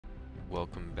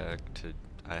Welcome back to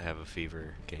I Have a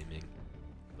Fever Gaming.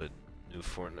 But new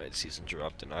Fortnite season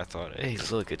dropped and I thought, hey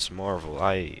look, it's Marvel.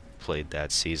 I played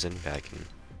that season back in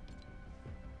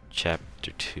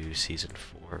Chapter 2, Season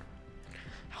 4.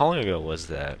 How long ago was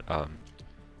that?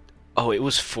 Oh, it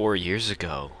was 4 years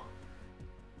ago.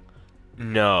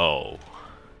 No.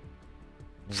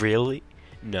 Really?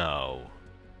 No.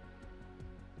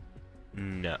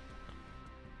 No.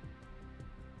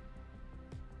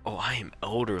 Oh, I am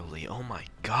elderly. Oh my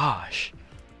gosh.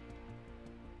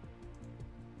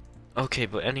 Okay,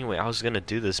 but anyway, I was gonna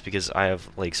do this because I have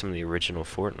like some of the original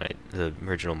Fortnite, the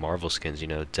original Marvel skins, you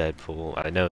know, Deadpool. I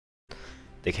know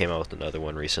they came out with another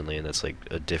one recently, and that's like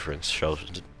a different show,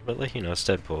 but like, you know, it's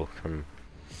Deadpool. I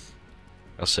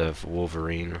also have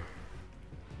Wolverine.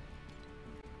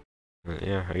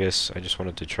 Yeah, I guess I just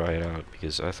wanted to try it out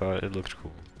because I thought it looked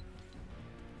cool.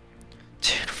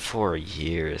 Dude, 4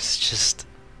 years, just...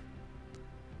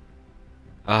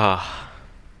 Ah.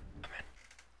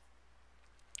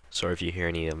 Sorry if you hear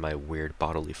any of my weird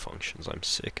bodily functions. I'm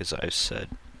sick, as I've said.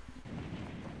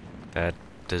 That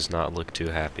does not look too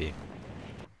happy.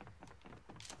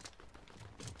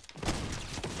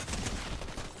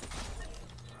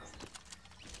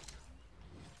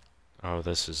 Oh,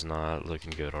 this is not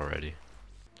looking good already.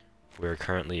 We're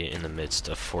currently in the midst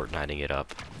of Fortniting it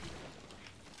up.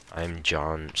 I'm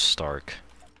John Stark.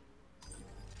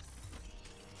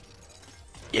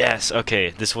 Yes, okay,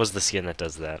 this was the skin that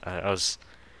does that.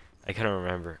 I couldn't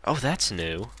remember. Oh, that's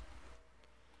new.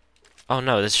 Oh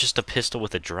no, that's just a pistol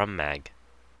with a drum mag.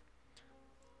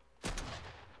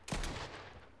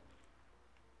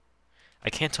 I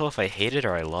can't tell if I hate it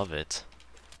or I love it.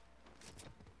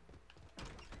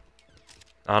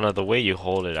 I don't know, the way you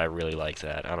hold it, I really like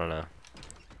that. I don't know.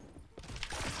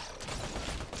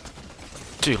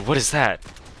 Dude, what is that?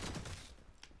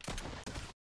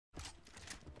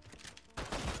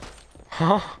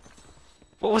 Huh?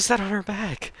 What was that on her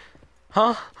back?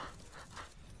 Huh?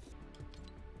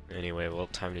 Anyway, well,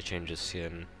 time to change the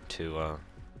skin to, well,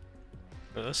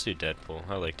 let's do Deadpool.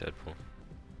 I like Deadpool.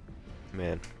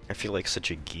 Man, I feel like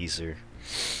such a geezer.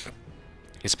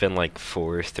 It's been like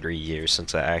 3 years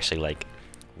since I actually, like,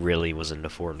 really was into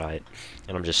Fortnite.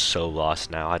 And I'm just so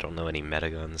lost now. I don't know any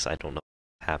metaguns. I don't know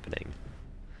what's happening.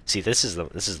 See, this is the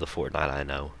Fortnite I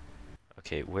know.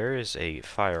 Okay, where is a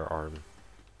firearm?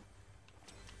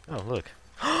 Oh, look.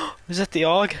 Is that the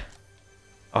AUG?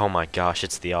 Oh my gosh,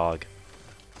 it's the AUG.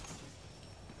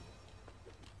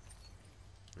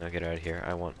 Now get out of here.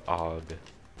 I want AUG.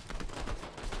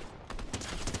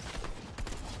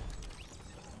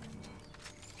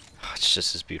 It's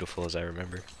just as beautiful as I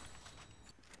remember.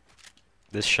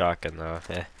 This shotgun, though,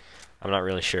 I'm not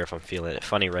really sure if I'm feeling it.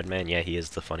 Funny Red Man? Yeah, he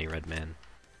is the funny Red Man.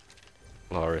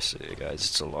 Loris, guys,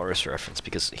 it's a Loris reference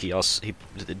because he did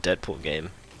the Deadpool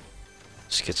game.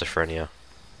 Schizophrenia.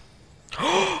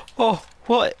 Oh,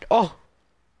 what? Oh!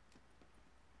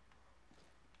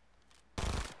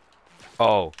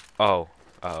 Oh, oh,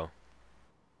 oh.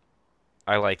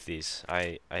 I like these.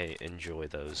 I enjoy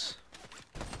those.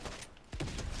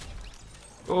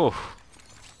 Oh,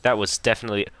 that was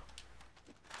definitely...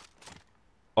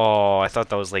 Oh, I thought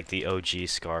that was like the OG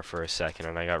Scar for a second,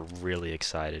 and I got really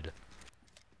excited.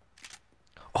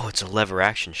 Oh, it's a lever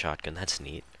action shotgun. That's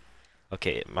neat.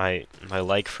 Okay, my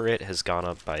like for it has gone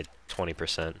up by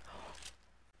 20%.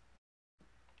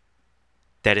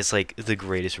 That is like the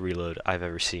greatest reload I've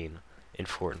ever seen in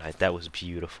Fortnite. That was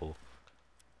beautiful.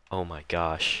 Oh my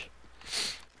gosh.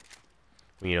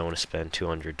 You don't want to spend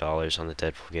 $200 on the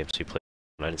Deadpool game, so you play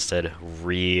Fortnite instead.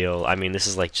 Real. I mean, this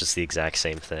is like just the exact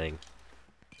same thing.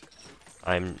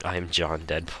 I'm John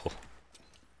Deadpool.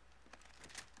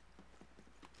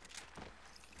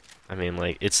 I mean,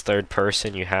 like, it's third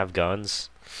person, you have guns.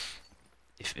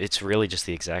 It's really just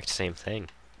the exact same thing.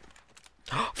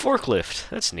 Forklift!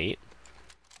 That's neat.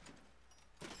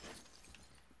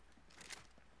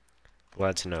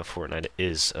 Glad to know Fortnite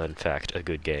is, in fact, a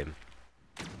good game.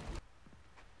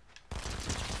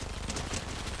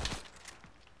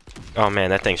 Oh man,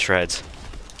 that thing shreds.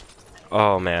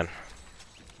 Oh man.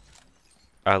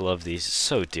 I love these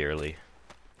so dearly.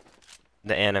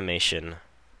 The animation,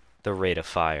 the rate of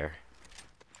fire,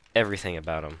 everything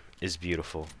about them is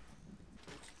beautiful.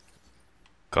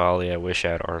 Golly, I wish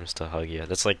I had arms to hug you.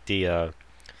 That's like the,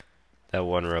 that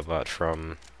one robot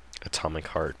from Atomic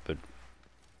Heart, but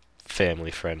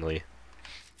family friendly.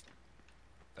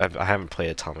 I haven't played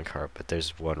Atomic Heart, but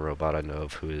there's one robot I know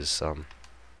of who is,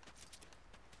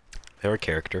 they're a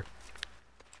character.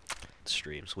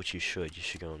 Streams, which you should. You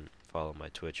should go and follow my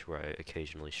Twitch, where I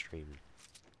occasionally stream.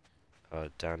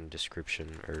 Down in the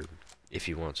description, or if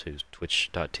you want to,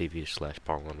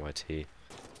 twitch.tv/PaulonYT.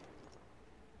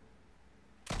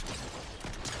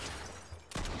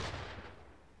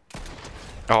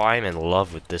 Oh, I'm in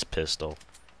love with this pistol.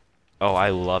 Oh, I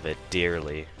love it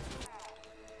dearly.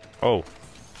 Oh.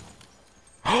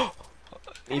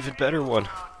 Even better one.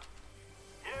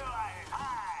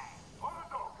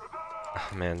 Oh,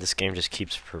 man, this game just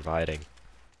keeps providing.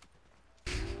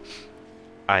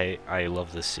 I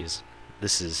love this season.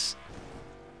 This is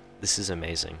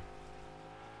amazing.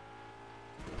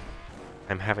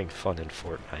 I'm having fun in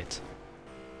Fortnite.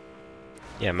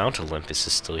 Yeah, Mount Olympus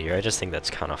is still here. I just think that's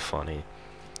kind of funny.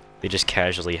 They just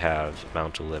casually have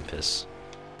Mount Olympus.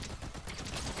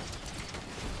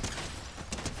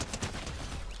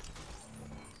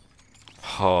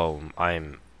 Oh,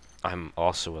 I'm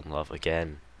also in love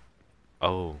again.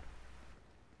 Oh.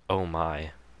 Oh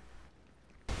my.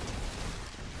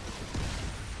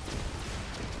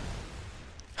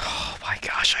 Oh my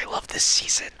gosh, I love this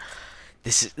season.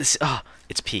 It's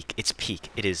peak. It's peak.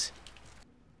 It is.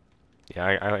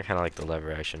 Yeah, I kind of like the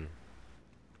lever action.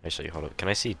 Actually, hold up. Can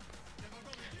I see?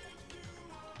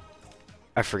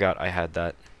 I forgot I had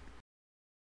that.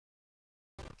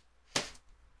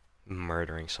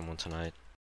 Murdering someone tonight.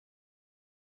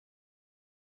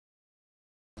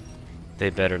 They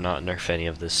better not nerf any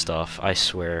of this stuff. I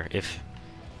swear, if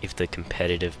the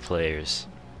competitive players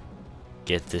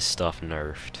get this stuff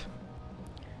nerfed,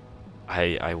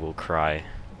 I will cry.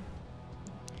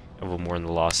 I will mourn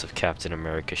the loss of Captain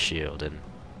America's shield and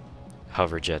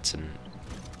hover jets and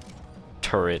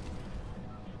turret.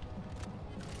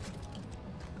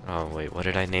 Oh wait, what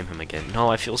did I name him again? No,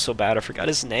 I feel so bad. I forgot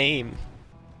his name.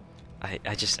 I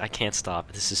can't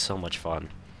stop. This is so much fun.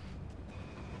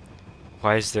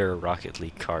 Why is there a Rocket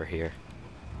League car here?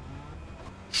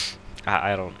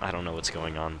 I don't know what's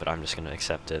going on, but I'm just gonna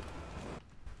accept it.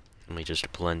 Let me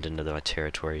just blend into my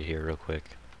territory here real quick.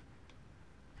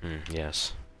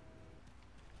 Yes.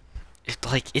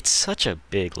 It's such a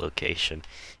big location.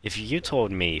 If you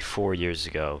told me 4 years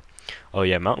ago, oh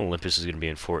yeah, Mount Olympus is gonna be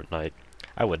in Fortnite,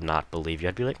 I would not believe you.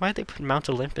 I'd be like, why'd they put Mount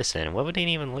Olympus in? What would they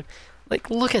even look like?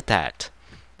 Look at that.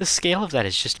 The scale of that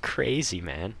is just crazy,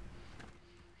 man.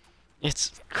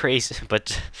 It's crazy,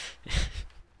 but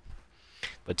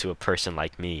but to a person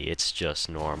like me, it's just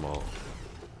normal.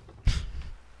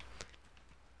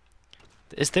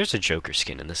 There's a Joker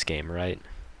skin in this game, right?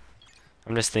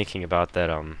 I'm just thinking about that,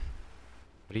 what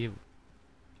do you...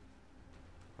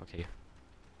 Okay.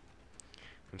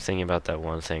 I'm thinking about that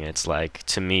one thing. It's like,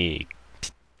 to me,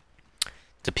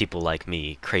 to people like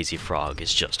me, Crazy Frog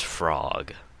is just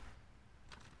frog.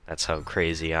 That's how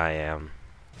crazy I am.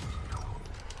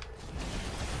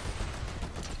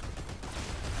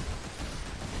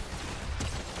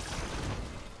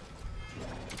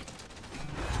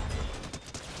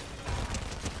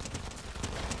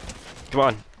 Come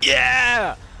on.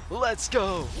 Yeah! Let's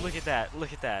go! Look at that.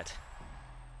 Look at that.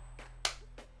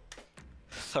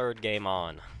 Third game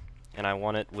on. And I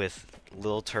won it with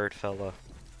Lil Turd Fella.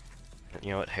 You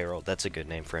know what? Harold. That's a good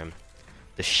name for him.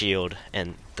 The Shield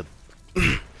and the...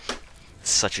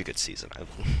 Such a good season.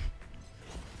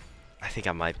 I think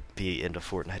I might be into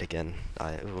Fortnite again.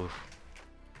 Oh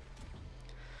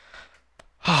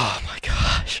my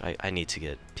gosh. I need to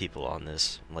get people on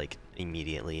this, like,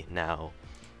 immediately, now.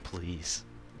 Please.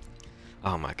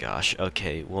 Oh my gosh.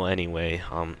 Okay, well anyway,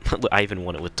 I even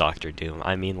won it with Dr. Doom.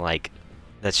 I mean, like,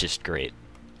 that's just great.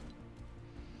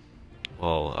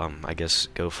 Well, I guess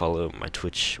go follow my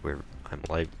Twitch where I'm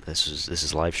live. This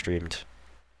is live streamed.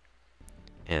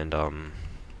 And go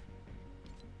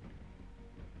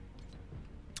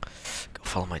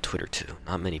follow my Twitter too.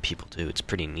 Not many people do. It's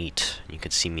pretty neat. You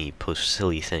can see me post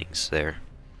silly things there.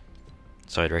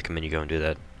 So I'd recommend you go and do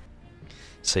that.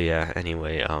 So yeah,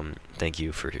 anyway, thank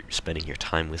you for spending your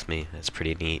time with me. That's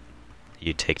pretty neat.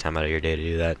 You take time out of your day to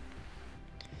do that.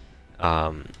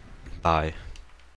 Bye.